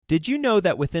Did you know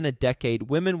that within a decade,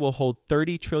 women will hold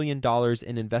 $30 trillion in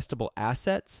investable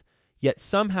assets? Yet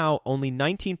somehow only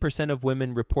 19% of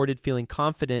women reported feeling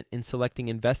confident in selecting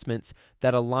investments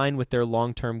that align with their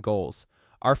long-term goals.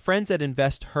 Our friends at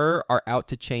Invest Her are out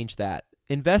to change that.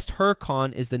 Invest Her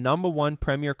Con is the #1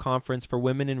 premier conference for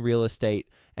women in real estate,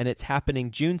 and it's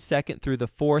happening June 2nd through the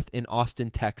 4th in Austin,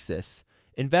 Texas.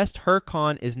 Invest Her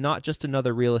Con is not just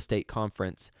another real estate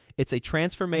conference. It's a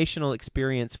transformational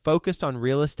experience focused on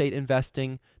real estate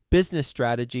investing, business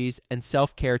strategies, and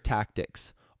self-care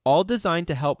tactics, all designed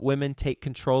to help women take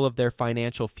control of their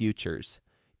financial futures.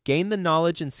 Gain the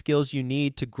knowledge and skills you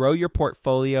need to grow your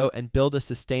portfolio and build a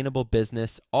sustainable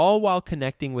business, all while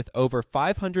connecting with over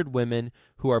 500 women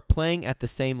who are playing at the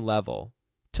same level.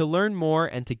 To learn more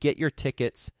and to get your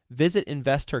tickets, visit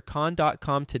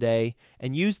investhercon.com today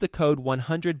and use the code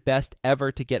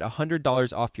 100BESTEVER to get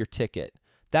 $100 off your ticket.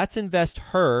 That's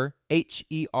InvestHer,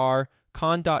 H-E-R,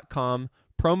 con.com,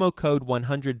 promo code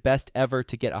 100BESTEVER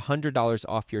to get $100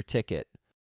 off your ticket.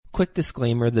 Quick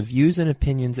disclaimer, the views and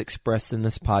opinions expressed in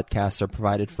this podcast are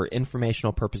provided for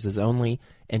informational purposes only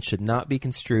and should not be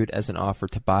construed as an offer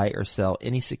to buy or sell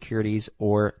any securities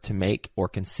or to make or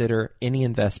consider any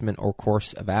investment or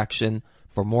course of action.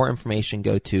 For more information,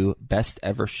 go to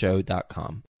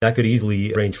bestevershow.com. That could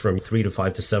easily range from 3 to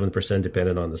 5 to 7%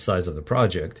 depending on the size of the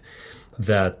project.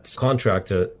 That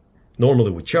contractor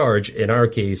normally would charge. In our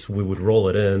case, we would roll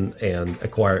it in and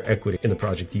acquire equity in the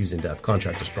project using that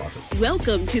contractor's profit.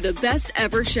 Welcome to the Best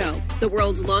Ever Show, the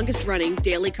world's longest running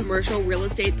daily commercial real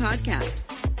estate podcast.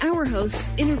 Our hosts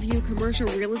interview commercial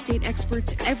real estate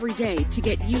experts every day to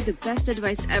get you the best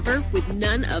advice ever with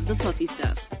none of the fluffy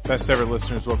stuff. Best ever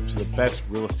listeners, welcome to the Best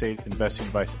Real Estate Investing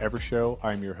Advice Ever Show.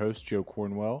 I'm your host, Joe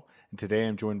Cornwell, and today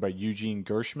I'm joined by Eugene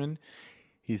Gersham.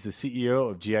 He's the CEO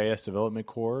of GIS Development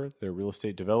Corp. They're real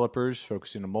estate developers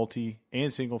focusing on multi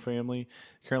and single family.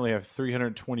 Currently have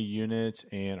 320 units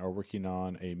and are working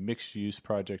on a mixed-use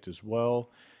project as well.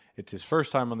 It's his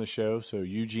first time on the show, so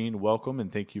Eugene, welcome, and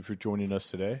thank you for joining us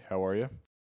today. How are you?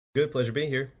 Good, pleasure being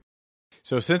here.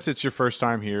 So since it's your first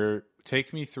time here,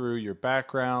 take me through your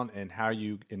background and how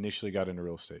you initially got into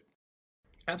real estate.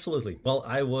 Absolutely. Well,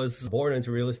 I was born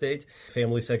into real estate,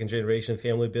 family, second generation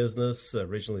family business,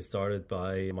 originally started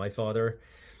by my father.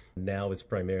 Now it's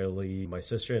primarily my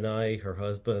sister and I, her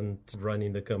husband,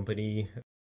 running the company.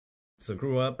 So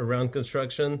grew up around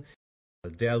construction.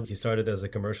 Dad, he started as a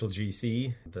commercial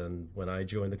GC. Then when I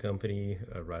joined the company,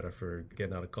 right after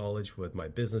getting out of college with my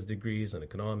business degrees and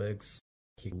economics,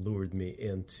 he lured me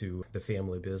into the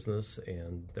family business,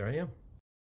 and there I am.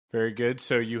 Very good.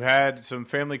 So you had some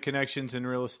family connections in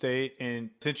real estate, and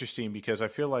it's interesting because I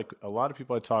feel like a lot of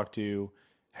people I talked to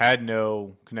had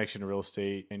no connection to real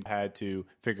estate and had to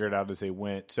figure it out as they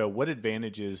went. So what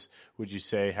advantages would you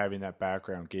say having that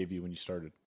background gave you when you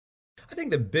started? I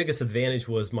think the biggest advantage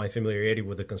was my familiarity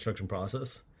with the construction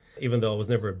process. Even though I was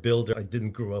never a builder, I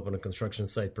didn't grow up on a construction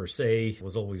site per se. I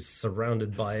was always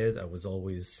surrounded by it. I was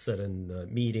always set in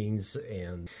meetings,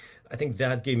 and I think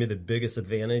that gave me the biggest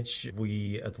advantage.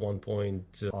 We, at one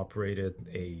point, operated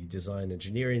a design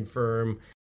engineering firm.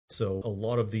 So a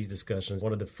lot of these discussions,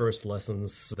 one of the first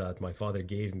lessons that my father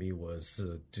gave me was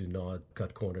do not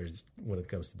cut corners when it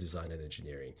comes to design and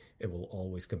engineering. It will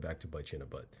always come back to bite you in the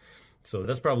butt. So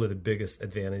that's probably the biggest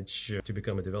advantage to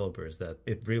become a developer, is that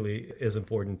it really is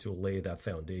important to lay that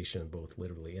foundation, both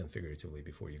literally and figuratively,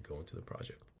 before you go into the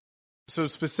project. So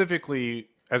specifically,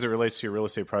 as it relates to your real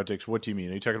estate projects, what do you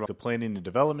mean? Are you talking about the planning and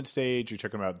development stage? You're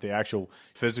talking about the actual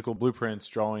physical blueprints,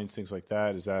 drawings, things like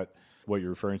that? Is that what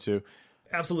you're referring to?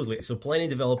 Absolutely. So planning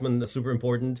development is super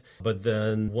important, but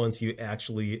then once you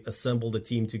actually assemble the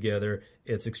team together,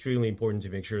 it's extremely important to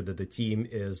make sure that the team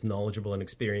is knowledgeable and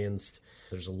experienced.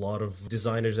 There's a lot of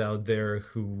designers out there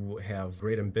who have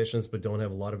great ambitions but don't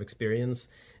have a lot of experience,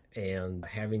 and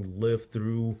having lived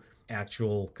through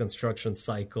actual construction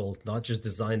cycle, not just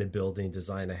design a building,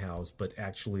 design a house, but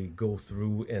actually go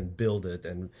through and build it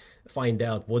and find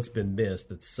out what's been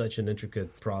missed. It's such an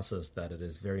intricate process that it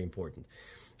is very important.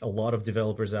 A lot of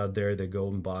developers out there, they go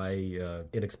and buy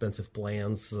inexpensive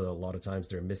plans. A lot of times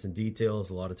they're missing details.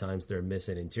 A lot of times they're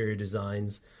missing interior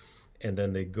designs. And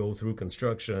then they go through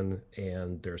construction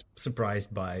and they're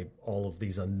surprised by all of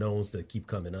these unknowns that keep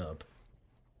coming up.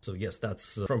 So yes,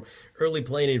 that's from early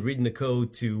planning, reading the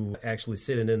code, to actually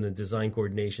sitting in the design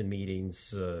coordination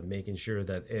meetings, making sure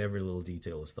that every little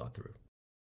detail is thought through.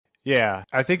 Yeah,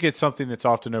 I think it's something that's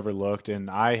often overlooked.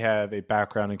 And I have a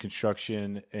background in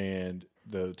construction, and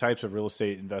the types of real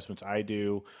estate investments I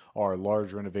do are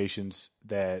large renovations.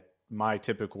 That my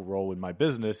typical role in my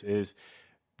business is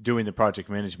doing the project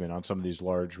management on some of these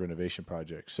large renovation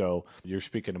projects. So you're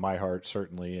speaking to my heart,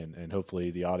 certainly, and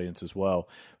hopefully the audience as well.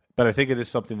 But I think it is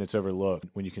something that's overlooked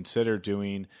when you consider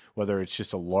doing, whether it's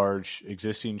just a large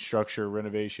existing structure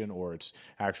renovation or it's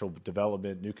actual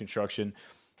development, new construction.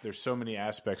 There's so many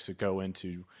aspects that go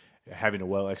into having a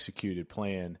well-executed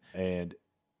plan. And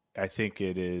I think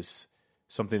it is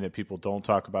something that people don't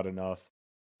talk about enough.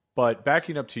 But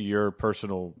backing up to your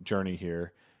personal journey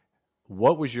here,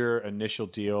 what was your initial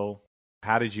deal?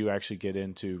 How did you actually get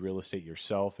into real estate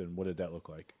yourself, and what did that look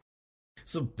like?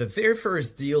 So the very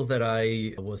first deal that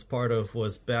I was part of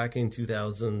was back in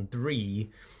 2003.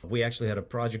 We actually had a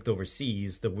project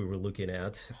overseas that we were looking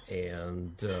at,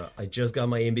 and I just got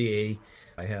my MBA.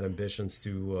 I had ambitions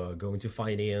to go into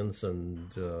finance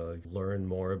and learn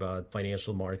more about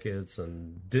financial markets,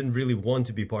 and didn't really want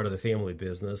to be part of the family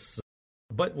business.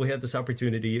 But we had this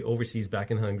opportunity overseas back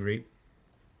in Hungary.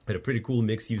 Had a pretty cool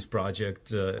mixed-use project,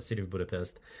 city of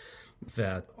Budapest,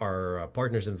 that our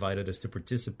partners invited us to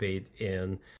participate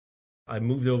in. I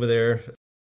moved over there.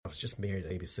 I was just married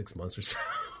maybe 6 months or so.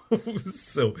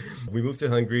 So we moved to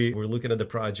Hungary. We're looking at the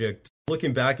project.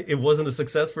 Looking back, it wasn't a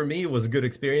success for me. It was a good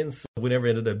experience. We never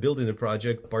ended up building the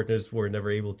project. Partners were never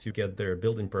able to get their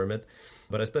building permit.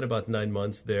 But I spent about 9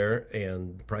 months there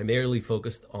and primarily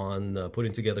focused on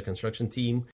putting together a construction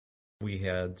team. We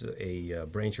had a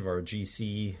branch of our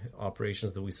GC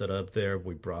operations that we set up there.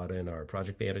 We brought in our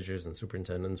project managers and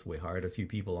superintendents. We hired a few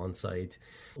people on site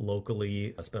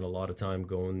locally. I spent a lot of time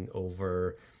going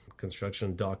over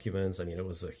construction documents. I mean, it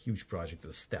was a huge project.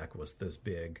 The stack was this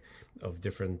big of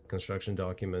different construction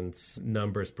documents,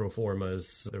 numbers, pro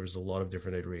formas. There was a lot of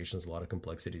different iterations, a lot of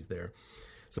complexities there.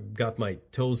 So got my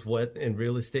toes wet in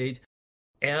real estate.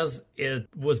 As it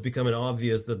was becoming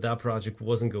obvious that that project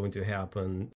wasn't going to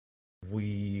happen,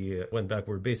 we went back.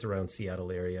 We're based around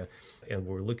Seattle area, and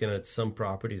we're looking at some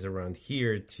properties around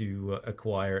here to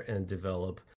acquire and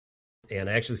develop. And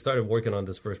I actually started working on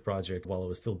this first project while I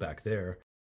was still back there.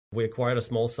 We acquired a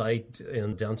small site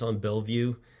in downtown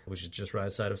Bellevue, which is just right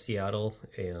outside of Seattle.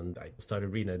 And I started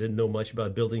reading. I didn't know much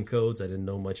about building codes. I didn't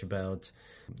know much about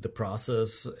the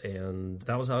process. And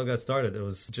that was how I got started. It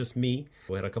was just me.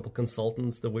 We had a couple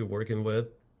consultants that we were working with,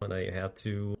 and I had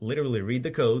to literally read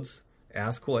the codes,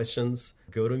 ask questions,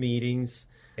 go to meetings,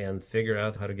 and figure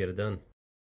out how to get it done.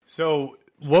 So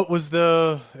what was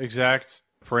the exact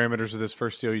parameters of this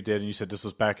first deal you did? And you said this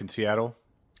was back in Seattle?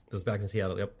 This was back in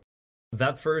Seattle, yep.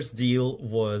 That first deal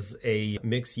was a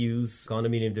mixed-use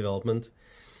condominium development.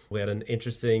 We had an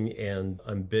interesting and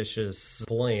ambitious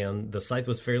plan. The site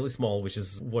was fairly small, which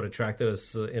is what attracted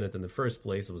us in it in the first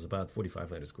place. It was about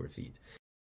 4,500 square feet.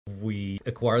 We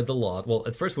acquired the lot. Well,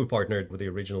 at first we partnered with the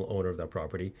original owner of that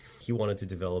property. He wanted to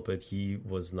develop it. He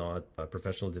was not a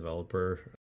professional developer.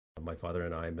 My father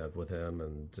and I met with him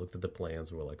and looked at the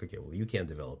plans. We were like, okay, well, you can't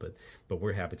develop it, but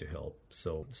we're happy to help.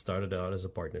 So it started out as a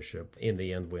partnership. In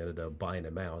the end, we ended up buying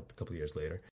him out a couple of years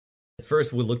later. At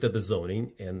first, we looked at the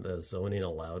zoning, and the zoning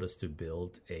allowed us to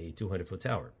build a 200-foot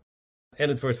tower.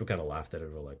 And at first, we kind of laughed at it.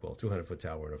 We were like, well, 200-foot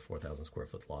tower in a 4,000 square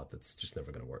foot lot, that's just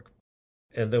never going to work.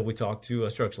 And then we talked to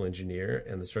a structural engineer,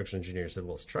 and the structural engineer said,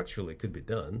 well, structurally it could be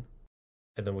done.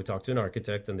 And then we talked to an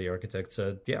architect, and the architect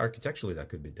said, yeah, architecturally that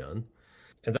could be done.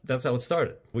 And that's how it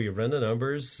started. We ran the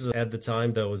numbers. At the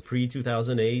time, that was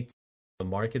pre-2008. The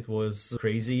market was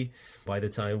crazy. By the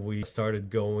time we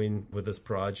started going with this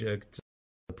project,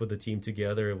 put the team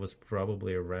together, it was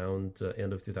probably around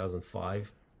end of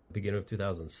 2005, beginning of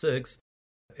 2006.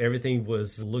 Everything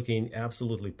was looking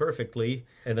absolutely perfectly.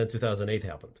 And then 2008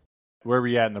 happened. Where were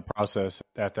you at in the process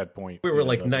at that point? We were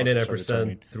like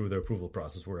 99% through the approval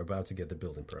process. We're about to get the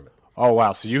building permit. Oh,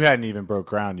 wow. So you hadn't even broke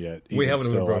ground yet. We haven't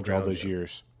even broke ground all those yet.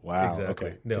 years. Wow. Exactly.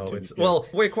 Okay. No, Continue. it's, well,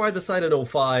 we acquired the site in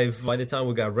 2005. By the time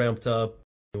we got ramped up,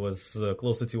 it was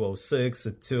closer to 2006.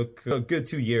 It took a good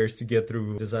 2 years to get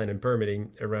through design and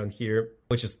permitting around here,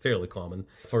 which is fairly common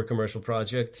for a commercial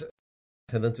project.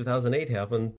 And then 2008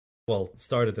 happened. Well, it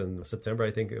started in September,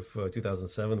 I think, of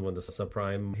 2007 when the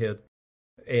subprime hit.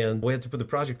 And we had to put the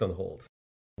project on hold.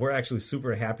 We're actually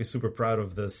super happy, super proud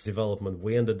of this development.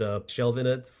 We ended up shelving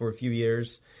it for a few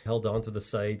years, held on to the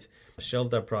site,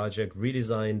 shelved that project,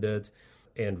 redesigned it,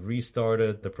 and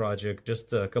restarted the project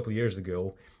just a couple of years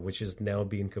ago, which is now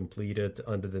being completed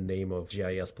under the name of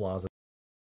GIS Plaza.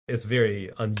 It's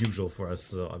very unusual for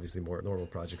us. Obviously, more normal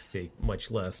projects take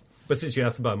much less. But since you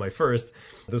asked about my first,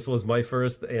 this was my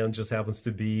first and just happens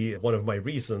to be one of my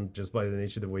recent, just by the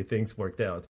nature of the way things worked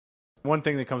out. One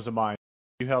thing that comes to mind,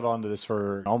 you held on to this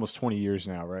for almost 20 years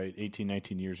now, right? 18,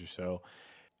 19 years or so.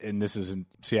 And this is in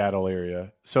Seattle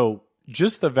area. So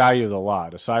Just the value of the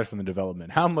lot, aside from the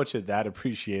development, how much had that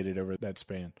appreciated over that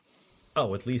span?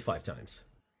 Oh, at least 5 times.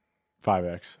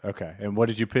 5x. Okay. And what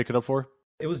did you pick it up for?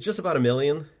 It was just about $1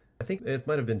 million. I think it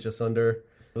might have been just under.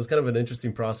 It was kind of an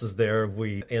interesting process there.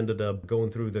 We ended up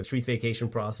going through the street vacation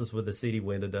process with the city.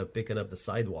 We ended up picking up the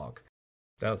sidewalk.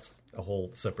 That's a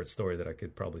whole separate story that I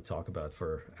could probably talk about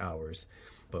for hours.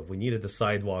 But we needed the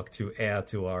sidewalk to add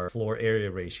to our floor area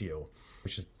ratio,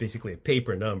 which is basically a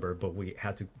paper number, but we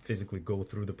had to physically go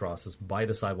through the process, buy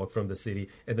the sidewalk from the city,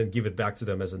 and then give it back to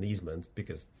them as an easement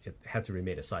because it had to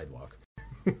remain a sidewalk.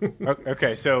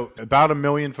 Okay, so about $1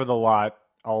 million for the lot,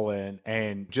 all in,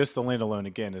 and just the land alone,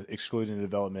 again, excluding the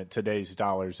development, today's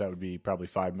dollars, that would be probably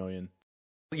 $5 million.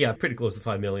 Yeah, pretty close to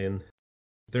 $5 million.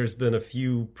 There's been a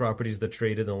few properties that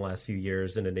traded in the last few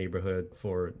years in the neighborhood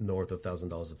for north of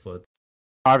 $1,000 a foot.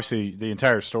 Obviously, the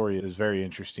entire story is very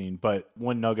interesting, but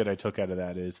one nugget I took out of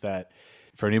that is that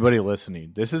for anybody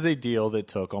listening, this is a deal that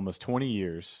took almost 20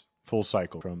 years, full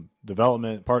cycle, from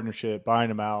development, partnership, buying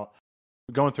them out,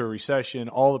 going through a recession,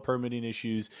 all the permitting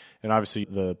issues, and obviously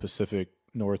the Pacific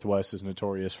Northwest is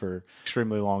notorious for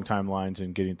extremely long timelines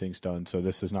and getting things done. So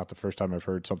this is not the first time I've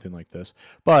heard something like this.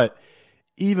 But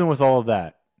even with all of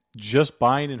that, just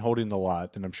buying and holding the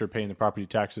lot, and I'm sure paying the property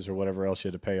taxes or whatever else you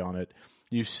had to pay on it,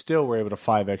 you still were able to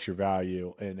 5x your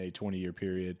value in a 20-year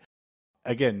period.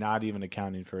 Again, not even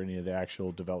accounting for any of the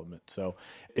actual development. So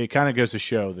it kind of goes to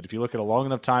show that if you look at a long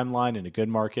enough timeline in a good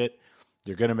market,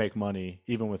 you're going to make money,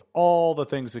 even with all the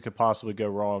things that could possibly go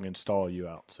wrong and stall you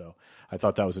out. So I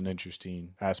thought that was an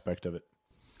interesting aspect of it.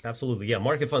 Absolutely. Yeah,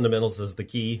 market fundamentals is the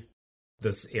key.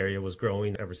 This area was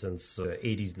growing ever since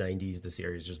 80s, 90s. This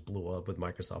area just blew up with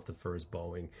Microsoft at first,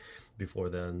 Boeing. Before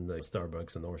then,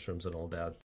 Starbucks and Nordstroms and all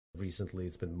that. Recently,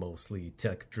 it's been mostly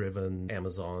tech-driven,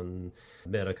 Amazon,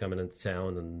 Meta coming into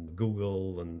town, and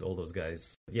Google and all those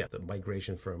guys. Yeah, the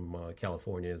migration from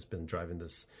California has been driving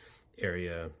this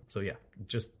area. So yeah,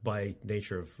 just by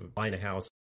nature of buying a house.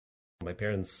 My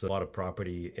parents bought a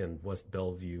property in West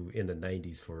Bellevue in the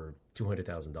 90s for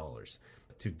 $200,000.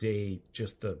 Today,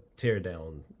 just the tear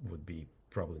down would be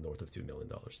probably north of $2 million.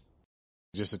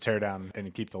 Just a tear down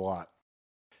and keep the lot.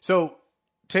 So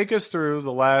take us through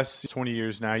the last 20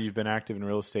 years now. You've been active in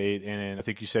real estate, and I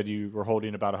think you said you were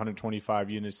holding about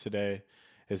 125 units today.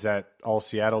 Is that all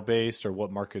Seattle based, or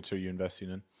what markets are you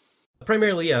investing in?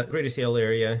 Primarily, yeah, Greater Seattle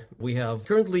area. We have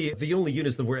currently the only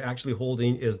units that we're actually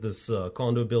holding is this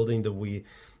condo building that we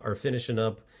are finishing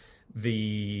up.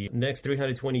 The next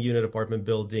 320 unit apartment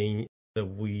building that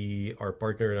we are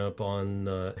partnering up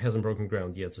on hasn't broken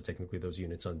ground yet, so technically those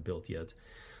units aren't built yet.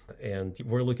 And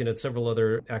we're looking at several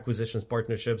other acquisitions,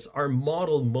 partnerships. Our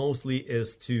model mostly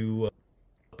is to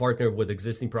partner with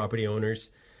existing property owners.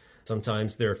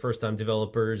 Sometimes they're first-time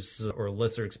developers or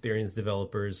lesser experienced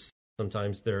developers.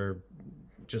 Sometimes they're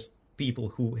just people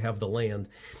who have the land.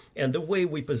 And the way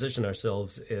we position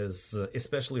ourselves is,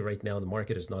 especially right now, the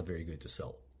market is not very good to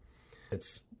sell.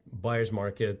 It's buyer's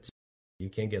market. You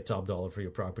can't get top dollar for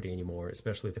your property anymore,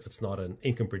 especially if it's not an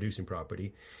income-producing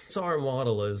property. So our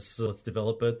model is, let's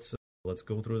develop it. Let's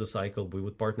go through the cycle. We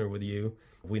would partner with you.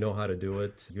 We know how to do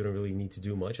it. You don't really need to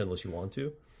do much unless you want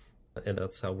to. And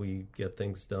that's how we get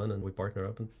things done, and we partner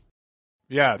up.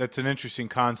 Yeah, that's an interesting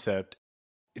concept.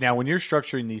 Now, when you're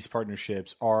structuring these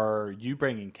partnerships, are you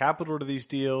bringing capital to these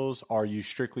deals? Are you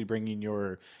strictly bringing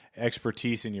your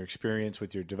expertise and your experience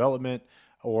with your development,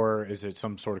 or is it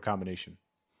some sort of combination?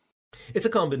 It's a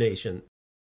combination.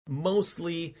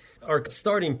 Mostly, our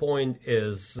starting point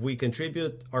is we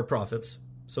contribute our profits.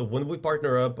 So when we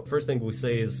partner up, first thing we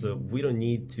say is we don't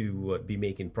need to be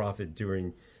making profit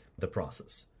during the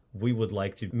process. We would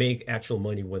like to make actual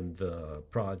money when the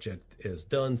project is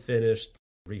done, finished,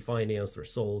 refinanced, or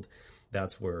sold.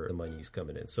 That's where the money is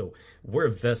coming in. So we're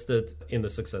vested in the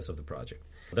success of the project.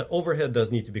 The overhead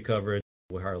does need to be covered.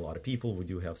 We hire a lot of people. We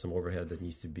do have some overhead that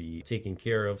needs to be taken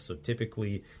care of. So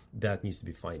typically that needs to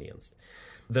be financed.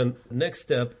 Then next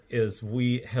step is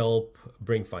we help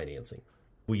bring financing.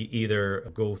 We either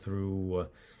go through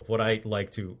what I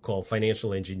like to call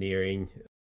financial engineering.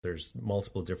 There's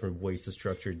multiple different ways to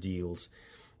structure deals.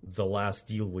 The last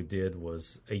deal we did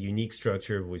was a unique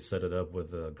structure. We set it up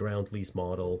with a ground lease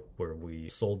model where we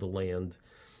sold the land,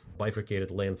 bifurcated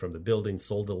land from the building,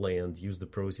 sold the land, used the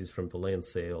proceeds from the land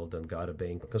sale, then got a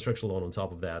bank construction loan on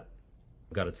top of that,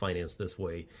 got it financed this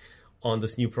way. On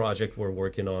this new project we're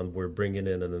working on, we're bringing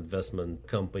in an investment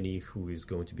company who is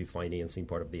going to be financing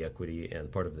part of the equity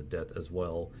and part of the debt as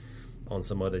well. On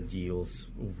some other deals,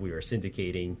 we are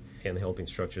syndicating and helping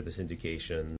structure the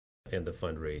syndication and the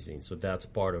fundraising. So that's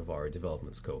part of our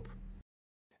development scope.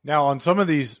 Now, on some of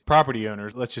these property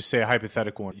owners, let's just say a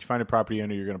hypothetical one. You find a property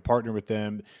owner, you're going to partner with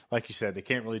them. Like you said, they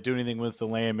can't really do anything with the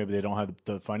land. Maybe they don't have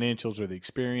the financials or the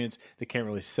experience. They can't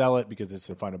really sell it because it's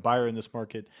to find a buyer in this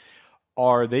market.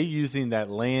 Are they using that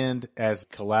land as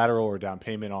collateral or down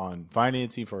payment on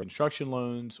financing for construction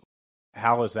loans?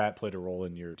 How has that played a role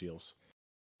in your deals?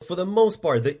 For the most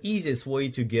part, the easiest way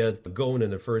to get going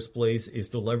in the first place is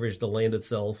to leverage the land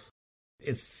itself.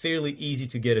 It's fairly easy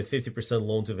to get a 50%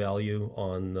 loan to value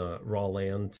on raw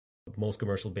land. Most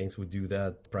commercial banks would do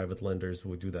that. Private lenders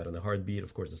would do that in a heartbeat.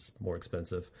 Of course, it's more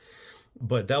expensive.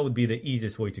 But that would be the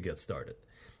easiest way to get started.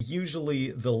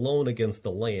 Usually, the loan against the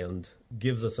land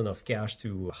gives us enough cash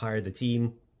to hire the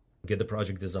team, get the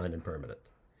project designed and permitted.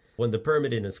 When the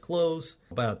permitting is closed,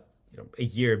 about a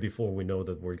year before we know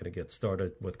that we're going to get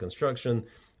started with construction,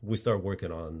 we start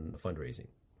working on fundraising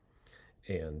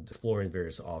and exploring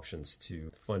various options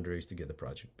to fundraise to get the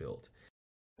project built.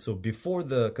 So before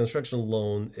the construction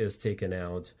loan is taken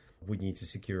out, we need to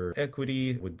secure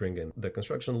equity. We'd bring in the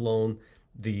construction loan.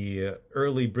 The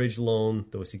early bridge loan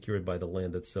that was secured by the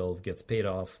land itself gets paid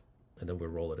off, and then we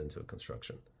roll it into a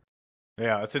construction.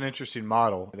 Yeah, it's an interesting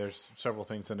model. There's several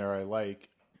things in there I like,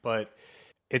 but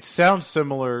it sounds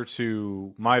similar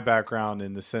to my background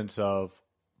in the sense of,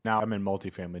 now I'm in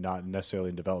multifamily, not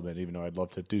necessarily in development, even though I'd love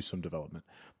to do some development.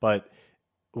 But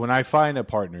when I find a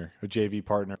partner, a JV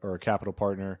partner or a capital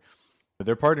partner,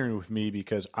 they're partnering with me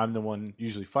because I'm the one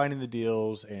usually finding the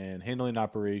deals and handling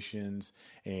operations,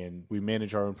 and we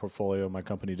manage our own portfolio, my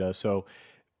company does. So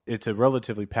it's a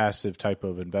relatively passive type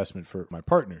of investment for my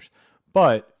partners.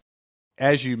 But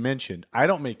as you mentioned, I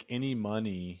don't make any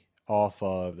money off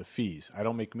of the fees. I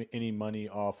don't make any money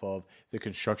off of the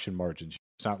construction margins.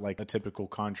 It's not like a typical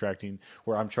contracting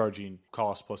where I'm charging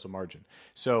cost plus a margin.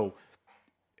 So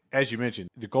as you mentioned,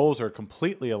 the goals are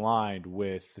completely aligned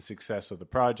with the success of the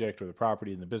project or the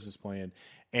property and the business plan,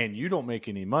 and you don't make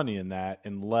any money in that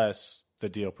unless the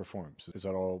deal performs. Is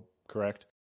that all correct?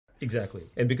 Exactly.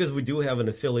 And because we do have an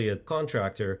affiliate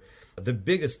contractor, the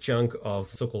biggest chunk of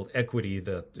so-called equity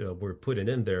that we're putting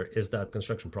in there is that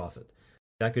construction profit.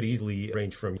 That could easily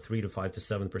range from 3 to 5 to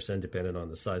 7% depending on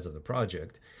the size of the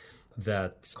project.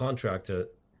 That contractor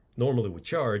normally would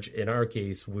charge. In our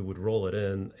case, we would roll it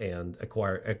in and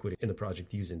acquire equity in the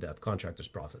project using that contractor's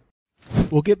profit.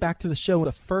 We'll get back to the show,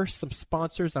 but first, some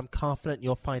sponsors I'm confident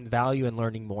you'll find value in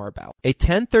learning more about. A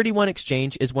 1031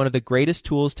 exchange is one of the greatest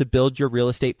tools to build your real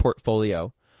estate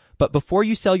portfolio. But before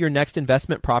you sell your next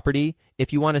investment property,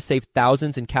 if you want to save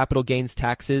thousands in capital gains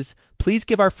taxes, please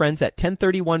give our friends at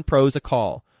 1031 Pros a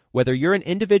call. Whether you're an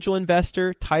individual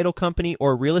investor, title company,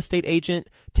 or real estate agent,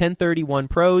 1031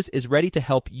 Pros is ready to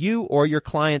help you or your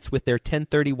clients with their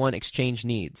 1031 exchange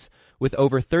needs. With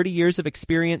over 30 years of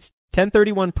experience,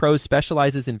 1031 Pros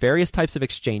specializes in various types of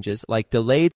exchanges like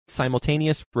delayed,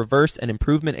 simultaneous, reverse, and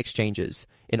improvement exchanges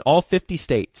in all 50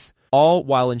 states, all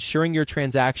while ensuring your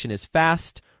transaction is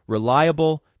fast,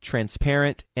 reliable,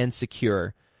 transparent, and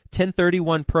secure.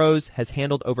 1031 Pros has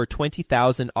handled over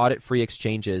 20,000 audit-free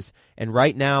exchanges, and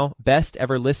right now, Best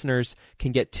Ever listeners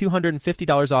can get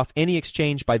 $250 off any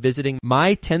exchange by visiting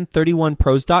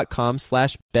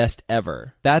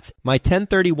my1031pros.com/bestever. That's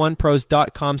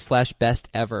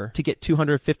my1031pros.com/bestever to get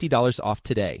 $250 off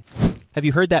today. Have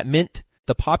you heard that Mint,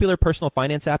 the popular personal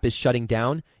finance app, is shutting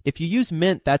down? If you use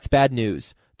Mint, that's bad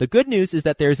news. The good news is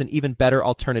that there's an even better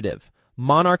alternative,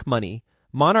 Monarch Money.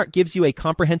 Monarch gives you a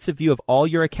comprehensive view of all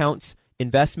your accounts,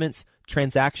 investments,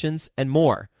 transactions, and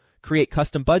more. Create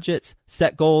custom budgets,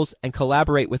 set goals, and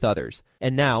collaborate with others.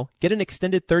 And now, get an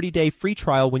extended 30-day free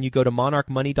trial when you go to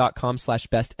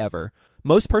monarchmoney.com/bestever.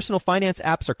 Most personal finance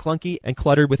apps are clunky and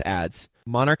cluttered with ads.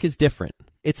 Monarch is different.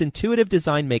 Its intuitive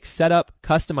design makes setup,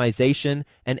 customization,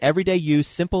 and everyday use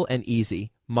simple and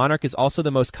easy. Monarch is also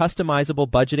the most customizable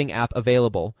budgeting app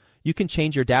available. You can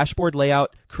change your dashboard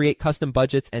layout, create custom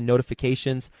budgets and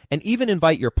notifications, and even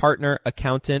invite your partner,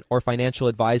 accountant, or financial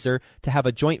advisor to have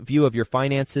a joint view of your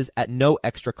finances at no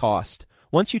extra cost.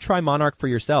 Once you try Monarch for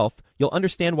yourself, you'll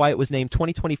understand why it was named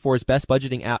 2024's best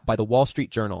budgeting app by the Wall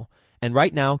Street Journal. And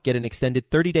right now, get an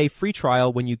extended 30-day free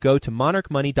trial when you go to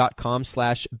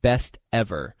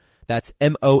monarchmoney.com/bestever. That's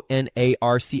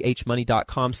MONARCH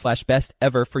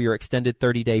money.com/bestever for your extended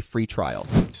 30-day free trial.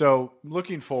 So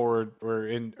looking forward, we're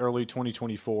in early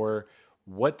 2024.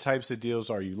 What types of deals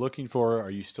are you looking for? Are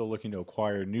you still looking to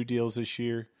acquire new deals this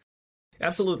year?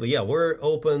 Absolutely, yeah. We're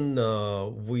open.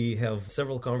 We have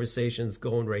several conversations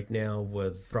going right now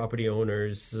with property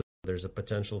owners. There's a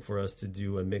potential for us to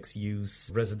do a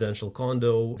mixed-use residential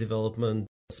condo development,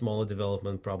 a smaller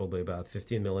development, probably about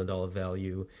 $15 million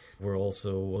value. We're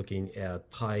also looking at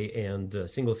high-end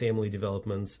single-family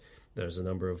developments There's a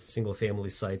number of single-family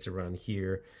sites around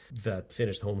here that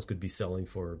finished homes could be selling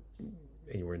for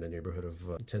anywhere in the neighborhood of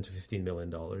 $10 to $15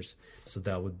 million. So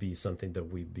that would be something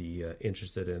that we'd be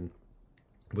interested in.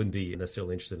 Wouldn't be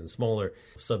necessarily interested in smaller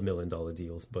sub-$1 million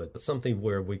deals, but something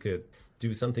where we could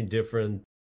do something different,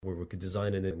 where we could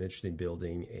design an interesting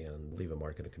building and leave a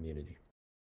mark in a community.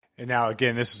 And now,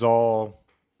 again, this is all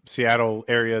Seattle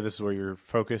area. This is where you're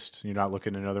focused. You're not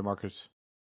looking in other markets?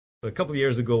 A couple of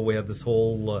years ago, we had this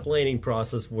whole planning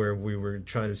process where we were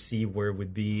trying to see where it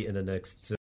would be in the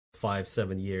next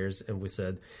 5-7 years. And we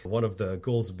said one of the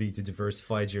goals would be to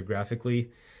diversify geographically.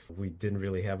 We didn't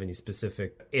really have any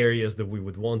specific areas that we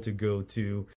would want to go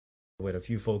to. We had a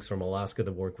few folks from Alaska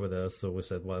that work with us. So we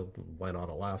said, well, why not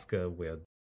Alaska? We had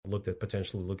looked at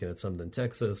potentially looking at something in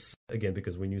Texas, again,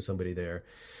 because we knew somebody there.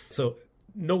 So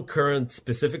no current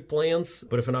specific plans,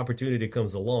 but if an opportunity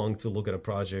comes along to look at a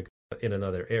project in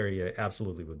another area,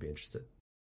 absolutely would be interested.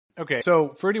 Okay, so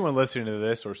for anyone listening to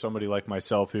this or somebody like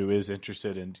myself who is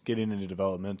interested in getting into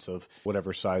developments of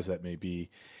whatever size that may be,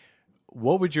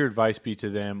 what would your advice be to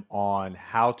them on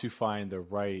how to find the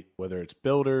right, whether it's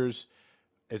builders,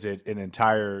 is it an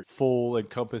entire full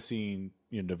encompassing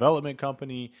development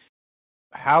company?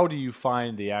 How do you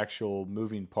find the actual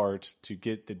moving parts to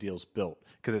get the deals built?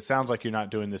 Because it sounds like you're not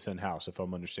doing this in-house, if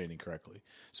I'm understanding correctly.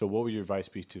 So what would your advice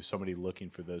be to somebody looking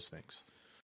for those things?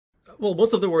 Well,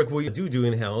 most of the work we do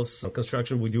in-house.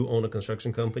 Construction, we do own a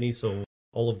construction company, so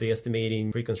all of the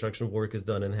estimating, pre-construction work is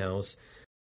done in-house.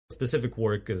 Specific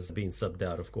work is being subbed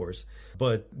out, of course.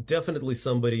 But definitely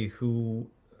somebody who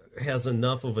has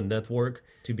enough of a network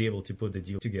to be able to put the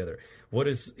deal together. What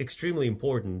is extremely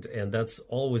important, and that's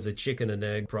always a chicken and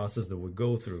egg process that we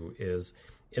go through, is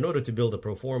in order to build a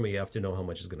pro forma, you have to know how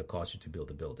much it's going to cost you to build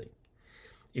a building.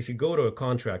 If you go to a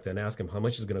contractor and ask him how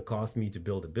much is going to cost me to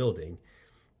build a building,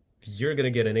 you're going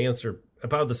to get an answer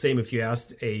about the same if you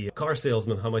asked a car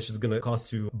salesman how much it's going to cost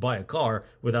to buy a car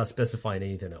without specifying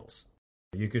anything else.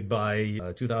 You could buy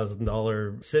a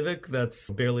 $2,000 Civic that's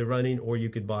barely running, or you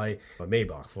could buy a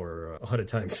Maybach for 100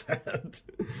 times that.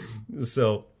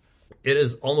 So it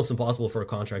is almost impossible for a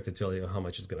contractor to tell you how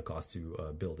much it's going to cost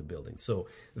to build a building. So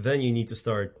then you need to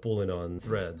start pulling on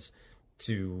threads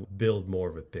to build more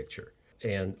of a picture.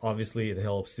 And obviously it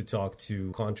helps to talk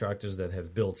to contractors that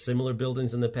have built similar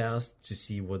buildings in the past to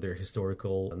see what their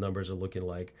historical numbers are looking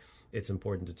like. It's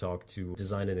important to talk to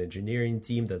design and engineering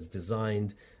team that's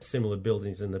designed similar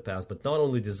buildings in the past, but not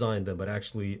only designed them, but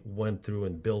actually went through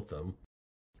and built them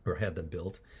or had them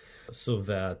built so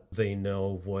that they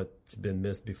know what's been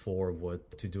missed before,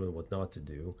 what to do and what not to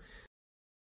do.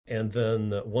 And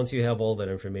then once you have all that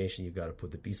information, you've got to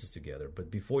put the pieces together. But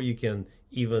before you can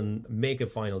even make a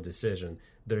final decision,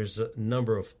 there's a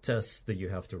number of tests that you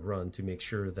have to run to make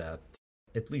sure that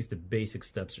at least the basic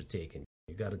steps are taken.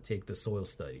 You got to take the soil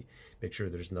study, make sure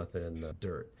there's nothing in the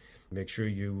dirt. Make sure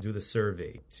you do the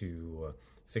survey to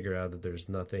figure out that there's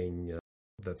nothing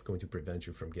that's going to prevent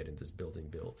you from getting this building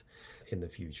built in the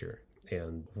future.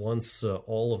 And once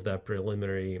all of that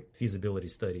preliminary feasibility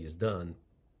study is done,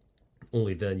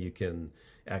 only then you can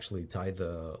actually tie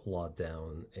the lot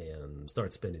down and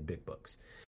start spending big bucks.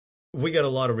 We got a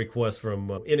lot of requests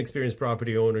from inexperienced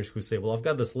property owners who say, well, I've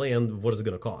got this land, what is it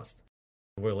going to cost?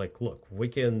 We're like, look, we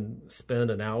can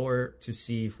spend an hour to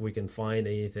see if we can find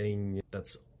anything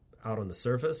that's out on the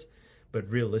surface. But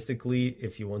realistically,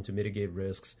 if you want to mitigate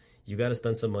risks, you got to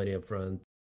spend some money up front,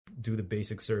 do the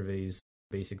basic surveys,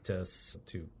 basic tests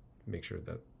to make sure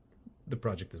that the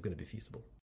project is going to be feasible.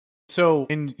 So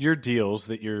in your deals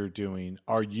that you're doing,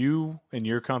 are you and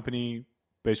your company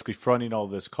basically fronting all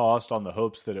this cost on the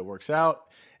hopes that it works out?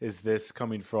 Is this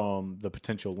coming from the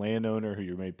potential landowner who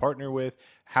you're made partner with?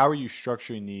 How are you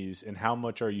structuring these, and how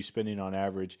much are you spending on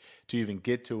average to even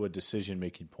get to a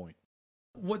decision-making point?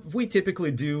 What we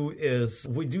typically do is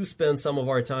we do spend some of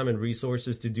our time and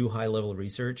resources to do high-level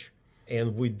research,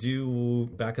 and we do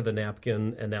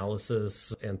back-of-the-napkin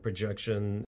analysis and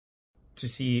projection to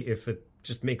see if it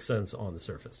just makes sense on the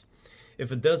surface.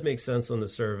 If it does make sense on the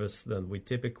surface, then we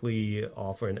typically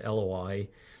offer an LOI,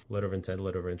 letter of intent,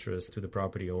 letter of interest, to the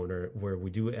property owner, where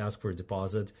we do ask for a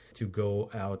deposit to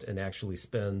go out and actually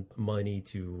spend money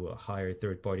to hire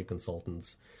third-party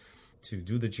consultants to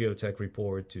do the geotech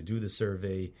report, to do the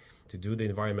survey, to do the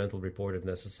environmental report if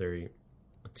necessary,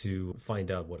 to find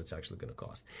out what it's actually going to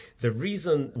cost. The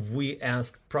reason we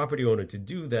ask property owner to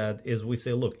do that is we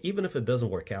say, look, even if it doesn't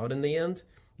work out in the end,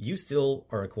 you still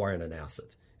are acquiring an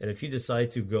asset. And if you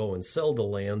decide to go and sell the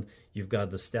land, you've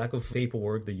got the stack of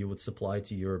paperwork that you would supply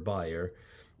to your buyer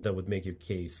that would make your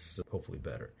case hopefully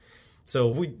better. So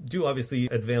we do obviously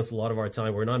advance a lot of our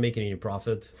time. We're not making any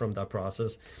profit from that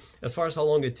process. As far as how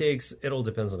long it takes, it all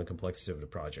depends on the complexity of the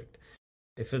project.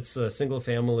 If it's a single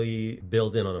family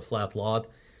built in on a flat lot,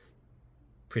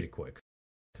 pretty quick,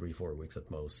 3-4 weeks at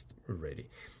most, we're ready.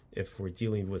 If we're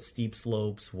dealing with steep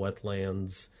slopes,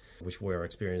 wetlands, which we are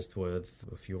experienced with,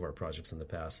 a few of our projects in the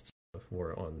past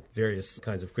were on various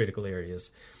kinds of critical areas,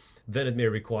 then it may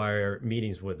require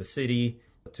meetings with the city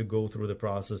to go through the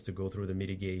process, to go through the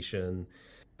mitigation,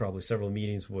 probably several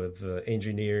meetings with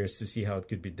engineers to see how it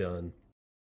could be done.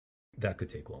 That could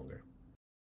take longer.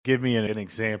 Give me an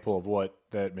example of what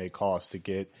that may cost to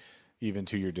get even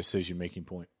to your decision-making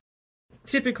point.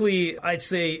 Typically, I'd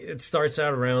say it starts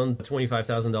out around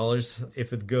 $25,000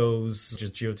 if it goes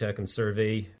just geotech and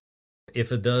survey.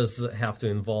 If it does have to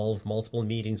involve multiple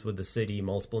meetings with the city,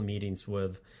 multiple meetings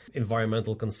with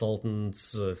environmental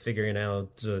consultants, figuring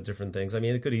out different things, I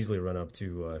mean, it could easily run up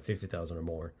to $50,000 or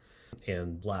more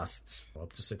and last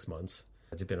up to 6 months,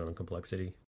 depending on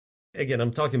complexity. Again,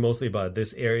 I'm talking mostly about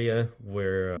this area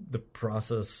where the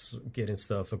process getting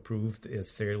stuff approved is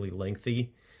fairly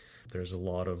lengthy. There's a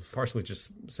lot of partially just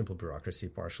simple bureaucracy,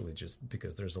 partially just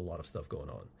because there's a lot of stuff going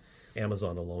on.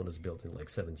 Amazon alone is built in like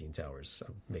 17 towers.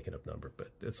 I'm making up a number, but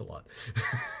it's a lot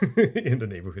in the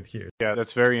neighborhood here. Yeah,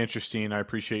 that's very interesting. I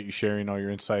appreciate you sharing all your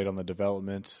insight on the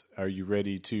developments. Are you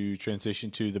ready to transition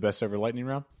to the best ever lightning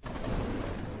round?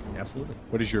 Absolutely.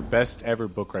 What is your best ever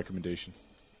book recommendation?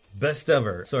 Best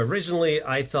ever. So originally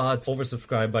I thought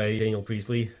Oversubscribed by Daniel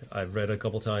Priestley. I've read it a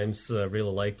couple times,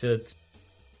 really liked it.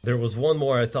 There was one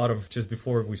more I thought of just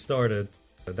before we started.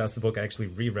 That's the book I actually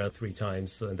reread 3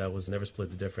 times, and that was Never Split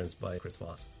the Difference by Chris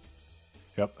Voss.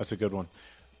 Yep, that's a good one.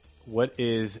 What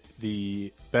is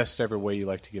the best ever way you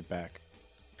like to give back?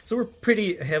 So we're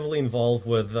pretty heavily involved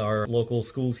with our local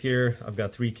schools here. I've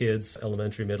got 3 kids,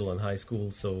 elementary, middle, and high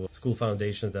school. So school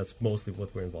foundation, that's mostly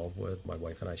what we're involved with. My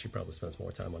wife and I, she probably spends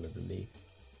more time on it than me.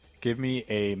 Give me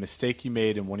a mistake you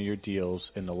made in one of your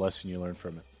deals and the lesson you learned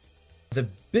from it. The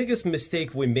biggest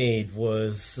mistake we made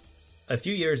was a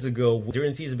few years ago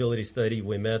during feasibility study.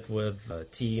 We met with a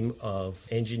team of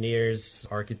engineers,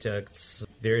 architects,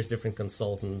 various different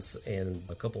consultants, and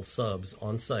a couple subs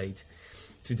on site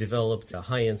to develop a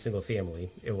high-end single family.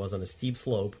 It was on a steep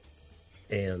slope,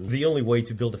 and the only way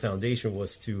to build a foundation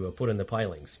was to put in the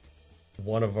pilings.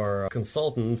 One of our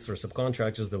consultants or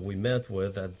subcontractors that we met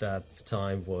with at that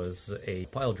time was a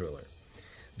pile driller.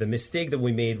 The mistake that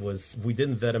we made was we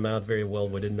didn't vet him out very well.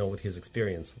 We didn't know what his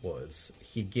experience was.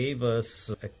 He gave us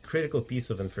a critical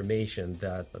piece of information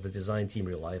that the design team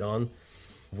relied on,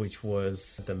 which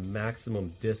was the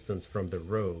maximum distance from the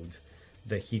road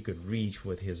that he could reach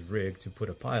with his rig to put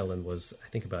a pile in was, I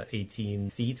think, about 18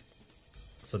 feet.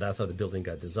 So that's how the building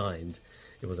got designed.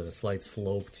 It was at a slight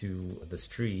slope to the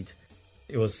street.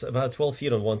 It was about 12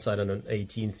 feet on one side and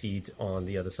 18 feet on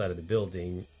the other side of the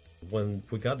building. When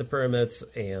we got the permits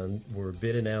and were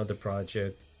bidding out the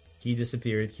project, he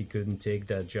disappeared. He couldn't take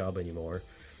that job anymore.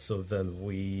 So then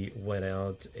we went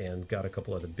out and got a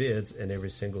couple other bids, and every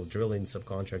single drilling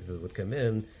subcontractor that would come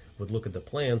in would look at the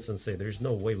plans and say, there's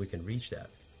no way we can reach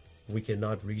that. We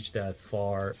cannot reach that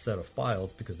far set of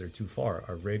piles because they're too far.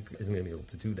 Our rig isn't going to be able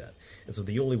to do that. And so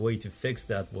the only way to fix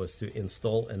that was to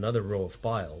install another row of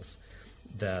piles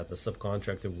that the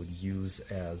subcontractor would use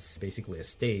as basically a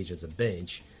stage, as a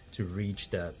bench, to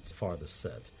reach that farthest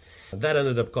set. That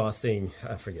ended up costing,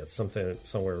 I forget, somewhere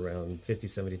around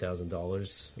 $50,000,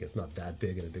 $70,000. I guess not that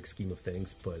big in a big scheme of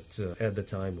things, but at the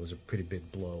time it was a pretty big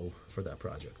blow for that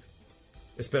project,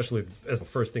 especially as the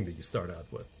first thing that you start out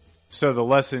with. So the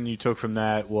lesson you took from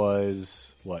that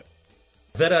was what?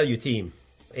 Vet out your team.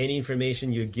 Any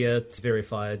information you get,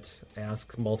 verified,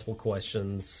 ask multiple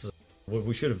questions. What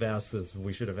we should have asked is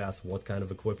what kind of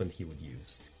equipment he would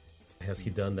use. Has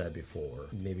he done that before?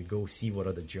 Maybe go see what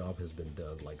other job has been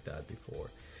done like that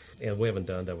before. And we haven't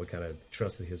done that. We kind of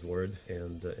trusted his word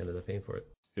and ended up paying for it.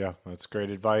 Yeah, that's great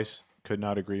advice. Could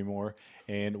not agree more.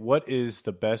 And what is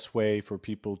the best way for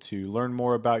people to learn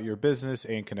more about your business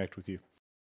and connect with you?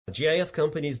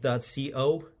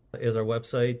 GIScompanies.co is our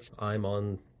website. I'm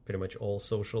on pretty much all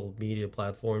social media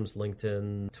platforms,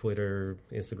 LinkedIn, Twitter,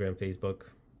 Instagram, Facebook,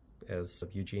 as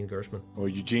Eugene Gersham. Well,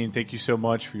 Eugene, thank you so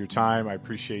much for your time. I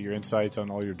appreciate your insights on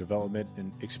all your development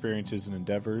and experiences and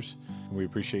endeavors. And we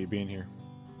appreciate you being here.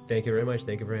 Thank you very much.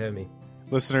 Thank you for having me.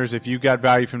 Listeners, if you got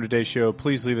value from today's show,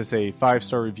 please leave us a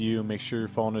 5-star review. Make sure you're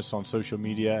following us on social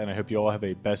media, and I hope you all have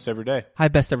a best ever day. Hi,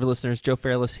 best ever listeners. Joe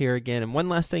Fairless here again. And one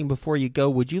last thing before you go,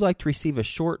 would you like to receive a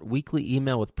short weekly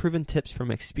email with proven tips from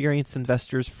experienced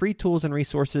investors, free tools and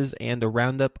resources, and a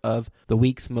roundup of the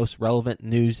week's most relevant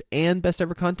news and best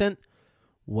ever content?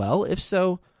 Well, if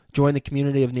so, Join the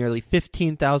community of nearly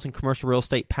 15,000 commercial real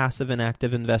estate passive and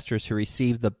active investors who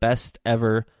receive the best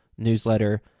ever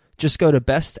newsletter. Just go to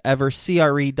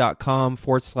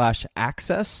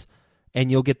bestevercre.com/access and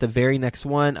you'll get the very next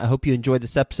one. I hope you enjoyed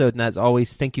this episode. And as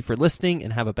always, thank you for listening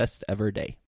and have a best ever day.